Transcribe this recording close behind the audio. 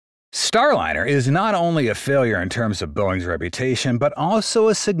Starliner is not only a failure in terms of Boeing's reputation, but also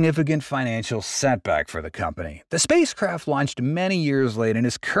a significant financial setback for the company. The spacecraft launched many years late and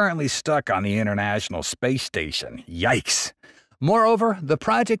is currently stuck on the International Space Station. Yikes! Moreover, the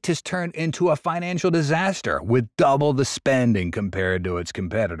project has turned into a financial disaster with double the spending compared to its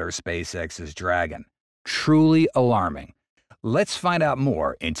competitor SpaceX's Dragon. Truly alarming. Let's find out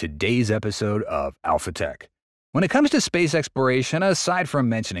more in today's episode of Alpha Tech. When it comes to space exploration, aside from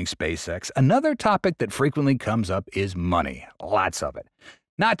mentioning SpaceX, another topic that frequently comes up is money. Lots of it.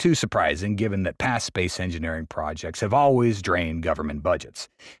 Not too surprising, given that past space engineering projects have always drained government budgets.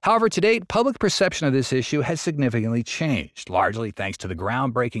 However, to date, public perception of this issue has significantly changed, largely thanks to the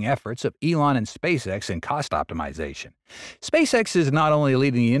groundbreaking efforts of Elon and SpaceX in cost optimization. SpaceX is not only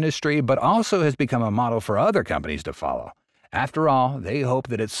leading the industry, but also has become a model for other companies to follow. After all, they hope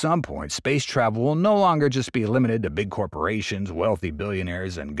that at some point, space travel will no longer just be limited to big corporations, wealthy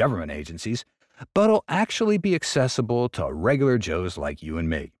billionaires, and government agencies, but will actually be accessible to regular Joes like you and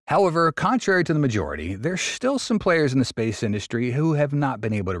me. However, contrary to the majority, there's still some players in the space industry who have not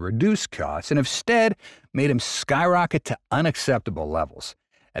been able to reduce costs and instead made them skyrocket to unacceptable levels.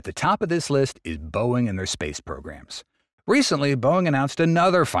 At the top of this list is Boeing and their space programs. Recently, Boeing announced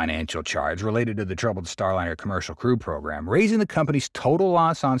another financial charge related to the troubled Starliner commercial crew program, raising the company's total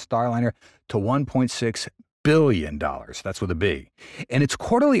loss on Starliner to $1.6 billion. That's with a B. In its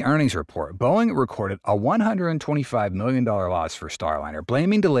quarterly earnings report, Boeing recorded a $125 million loss for Starliner,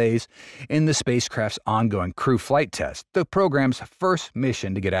 blaming delays in the spacecraft's ongoing crew flight test, the program's first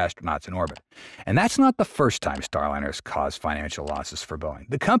mission to get astronauts in orbit. And that's not the first time Starliner has caused financial losses for Boeing.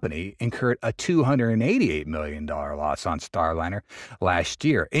 The company incurred a $288 million loss on Starliner last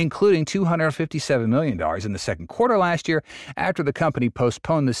year, including $257 million in the second quarter last year after the company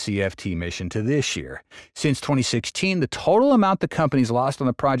postponed the CFT mission to this year. Since 2016, the total amount the company's lost on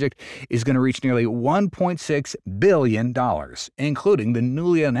the project is going to reach nearly $1.6 billion, including the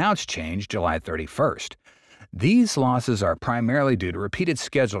newly announced change July 31st. These losses are primarily due to repeated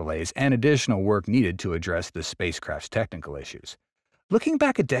schedule delays and additional work needed to address the spacecraft's technical issues. Looking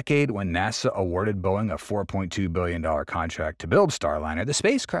back a decade when NASA awarded Boeing a $4.2 billion contract to build Starliner, the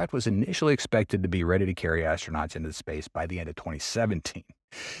spacecraft was initially expected to be ready to carry astronauts into space by the end of 2017.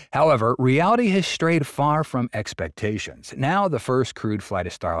 However, reality has strayed far from expectations. Now, the first crewed flight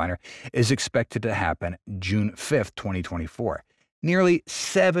of Starliner is expected to happen June 5, 2024, nearly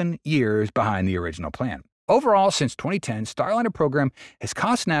 7 years behind the original plan. Overall, since 2010, Starliner program has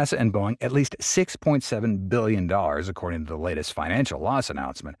cost NASA and Boeing at least $6.7 billion, according to the latest financial loss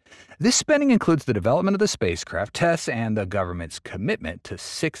announcement. This spending includes the development of the spacecraft, tests, and the government's commitment to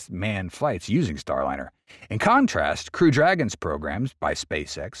 6 manned flights using Starliner. In contrast, Crew Dragon's programs by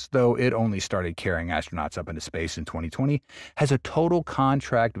SpaceX, though it only started carrying astronauts up into space in 2020, has a total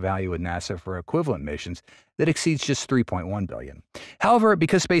contract value with NASA for equivalent missions that exceeds just $3.1 billion. However,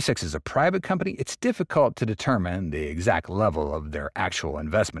 because SpaceX is a private company, it's difficult to determine the exact level of their actual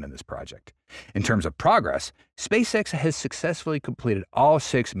investment in this project. In terms of progress, SpaceX has successfully completed all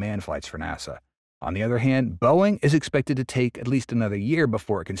 6 manned flights for NASA. On the other hand, Boeing is expected to take at least another year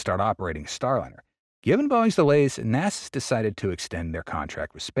before it can start operating Starliner. Given Boeing's delays, NASA's decided to extend their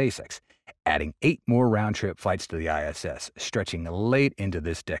contract with SpaceX, adding 8 more round-trip flights to the ISS, stretching late into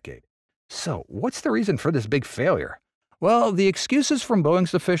this decade. So, what's the reason for this big failure? Well, the excuses from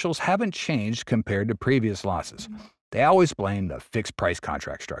Boeing's officials haven't changed compared to previous losses. They always blame the fixed-price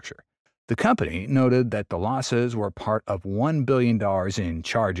contract structure. The company noted that the losses were part of $1 billion in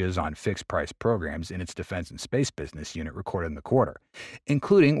charges on fixed-price programs in its defense and space business unit recorded in the quarter,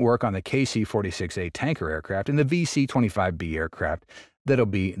 including work on the KC-46A tanker aircraft and the VC-25B aircraft that'll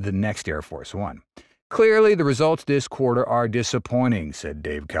be the next Air Force One. Clearly, the results this quarter are disappointing, said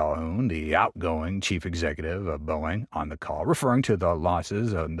Dave Calhoun, the outgoing chief executive of Boeing, on the call, referring to the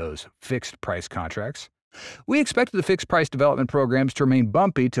losses on those fixed-price contracts. We expect the fixed-price development programs to remain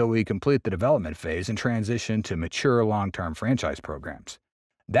bumpy till we complete the development phase and transition to mature long-term franchise programs.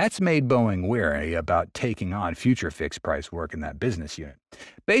 That's made Boeing wary about taking on future fixed-price work in that business unit.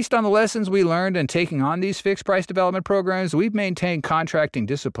 Based on the lessons we learned in taking on these fixed-price development programs, we've maintained contracting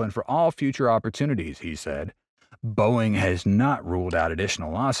discipline for all future opportunities, he said. Boeing has not ruled out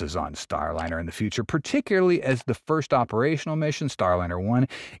additional losses on Starliner in the future, particularly as the first operational mission, Starliner 1,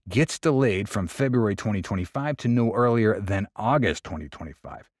 gets delayed from February 2025 to no earlier than August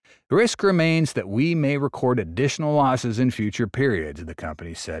 2025. The risk remains that we may record additional losses in future periods, the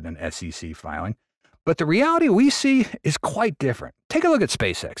company said in an SEC filing. But the reality we see is quite different. Take a look at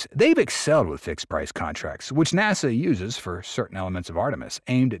SpaceX. They've excelled with fixed-price contracts, which NASA uses for certain elements of Artemis,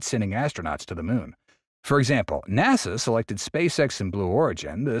 aimed at sending astronauts to the moon. For example, NASA selected SpaceX and Blue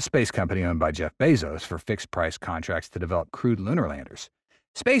Origin, the space company owned by Jeff Bezos, for fixed-price contracts to develop crewed lunar landers.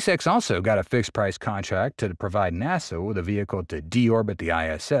 SpaceX also got a fixed-price contract to provide NASA with a vehicle to deorbit the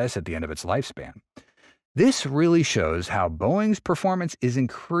ISS at the end of its lifespan. This really shows how Boeing's performance is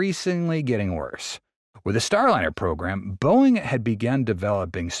increasingly getting worse. With the Starliner program, Boeing had begun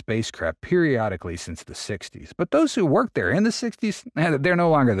developing spacecraft periodically since the 60s, but those who worked there in the 60s, they're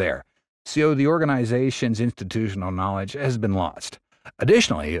no longer there. So the organization's institutional knowledge has been lost.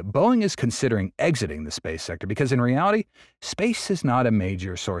 Additionally, Boeing is considering exiting the space sector because in reality, space is not a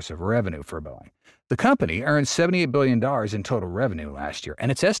major source of revenue for Boeing. The company earned $78 billion in total revenue last year,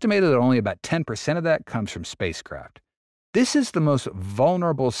 and it's estimated that only about 10% of that comes from spacecraft. This is the most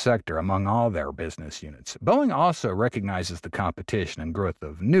vulnerable sector among all their business units. Boeing also recognizes the competition and growth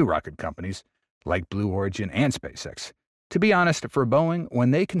of new rocket companies like Blue Origin and SpaceX. To be honest, for Boeing,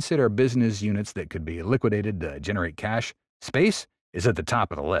 when they consider business units that could be liquidated to generate cash, space is at the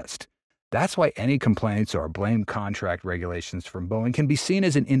top of the list. That's why any complaints or blame contract regulations from Boeing can be seen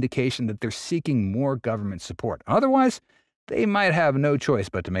as an indication that they're seeking more government support. Otherwise, they might have no choice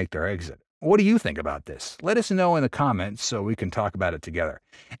but to make their exit. What do you think about this? Let us know in the comments so we can talk about it together.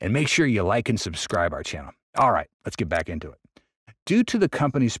 And make sure you like and subscribe our channel. All right, let's get back into it. Due to the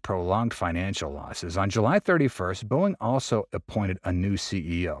company's prolonged financial losses, on July 31st, Boeing also appointed a new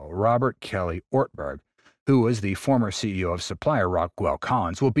CEO, Robert Kelly Ortberg, who was the former CEO of supplier Rockwell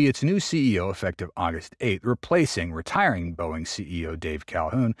Collins, will be its new CEO effective August 8th, replacing retiring Boeing CEO Dave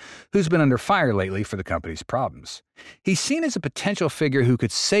Calhoun, who's been under fire lately for the company's problems. He's seen as a potential figure who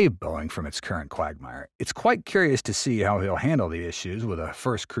could save Boeing from its current quagmire. It's quite curious to see how he'll handle the issues with a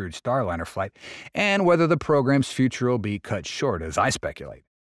first crewed Starliner flight and whether the program's future will be cut short, as I speculate.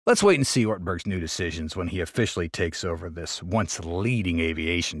 Let's wait and see Ortberg's new decisions when he officially takes over this once leading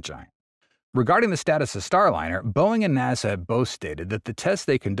aviation giant. Regarding the status of Starliner, Boeing and NASA have both stated that the tests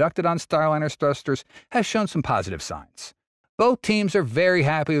they conducted on Starliner's thrusters have shown some positive signs. Both teams are very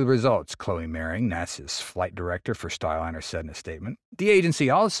happy with the results, Chloe Mering, NASA's flight director for Starliner, said in a statement. The agency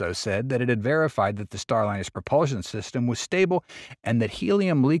also said that it had verified that the Starliner's propulsion system was stable and that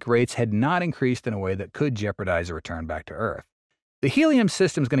helium leak rates had not increased in a way that could jeopardize a return back to Earth. The helium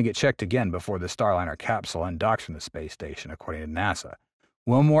system is going to get checked again before the Starliner capsule undocks from the space station, according to NASA.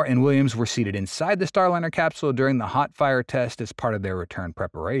 Wilmore and Williams were seated inside the Starliner capsule during the hot fire test as part of their return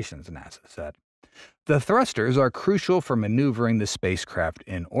preparations, NASA said. The thrusters are crucial for maneuvering the spacecraft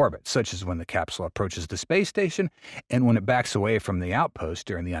in orbit, such as when the capsule approaches the space station and when it backs away from the outpost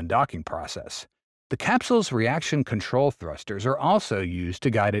during the undocking process. The capsule's reaction control thrusters are also used to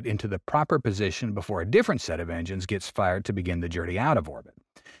guide it into the proper position before a different set of engines gets fired to begin the journey out of orbit.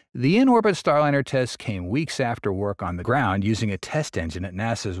 The in-orbit Starliner test came weeks after work on the ground using a test engine at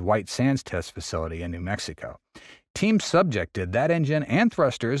NASA's White Sands Test Facility in New Mexico. Teams subjected that engine and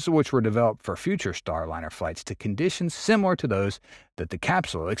thrusters, which were developed for future Starliner flights, to conditions similar to those that the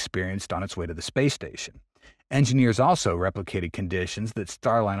capsule experienced on its way to the space station. Engineers also replicated conditions that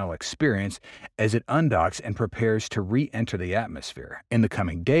Starliner will experience as it undocks and prepares to re-enter the atmosphere. In the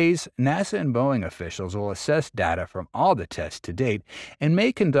coming days, NASA and Boeing officials will assess data from all the tests to date and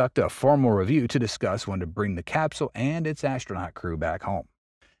may conduct a formal review to discuss when to bring the capsule and its astronaut crew back home.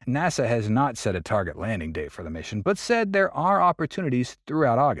 NASA has not set a target landing date for the mission, but said there are opportunities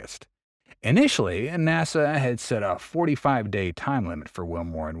throughout August. Initially, NASA had set a 45-day time limit for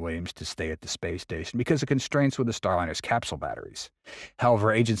Wilmore and Williams to stay at the space station because of constraints with the Starliner's capsule batteries.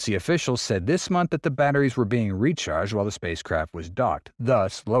 However, agency officials said this month that the batteries were being recharged while the spacecraft was docked,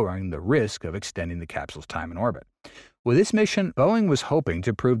 thus lowering the risk of extending the capsule's time in orbit. With this mission, Boeing was hoping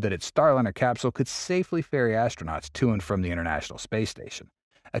to prove that its Starliner capsule could safely ferry astronauts to and from the International Space Station,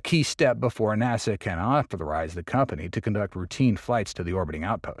 a key step before NASA can authorize the company to conduct routine flights to the orbiting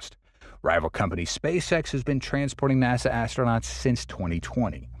outpost. Rival company SpaceX has been transporting NASA astronauts since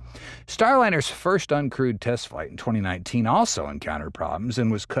 2020. Starliner's first uncrewed test flight in 2019 also encountered problems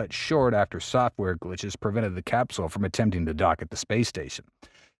and was cut short after software glitches prevented the capsule from attempting to dock at the space station.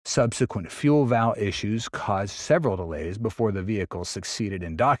 Subsequent fuel valve issues caused several delays before the vehicle succeeded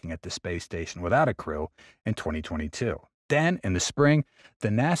in docking at the space station without a crew in 2022. Then, in the spring, the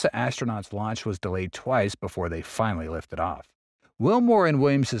NASA astronauts' launch was delayed twice before they finally lifted off. Wilmore and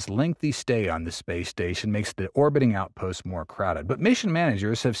Williams' lengthy stay on the space station makes the orbiting outpost more crowded, but mission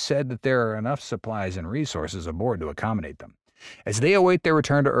managers have said that there are enough supplies and resources aboard to accommodate them. As they await their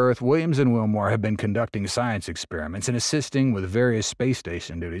return to Earth, Williams and Wilmore have been conducting science experiments and assisting with various space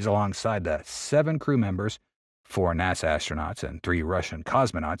station duties alongside the 7 crew members, 4 NASA astronauts and 3 Russian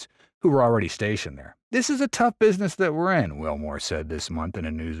cosmonauts, who were already stationed there. This is a tough business that we're in, Wilmore said this month in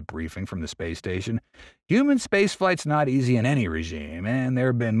a news briefing from the space station. Human spaceflight's not easy in any regime, and there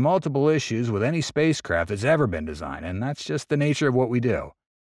have been multiple issues with any spacecraft that's ever been designed, and that's just the nature of what we do.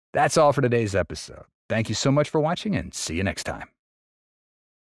 That's all for today's episode. Thank you so much for watching, and see you next time.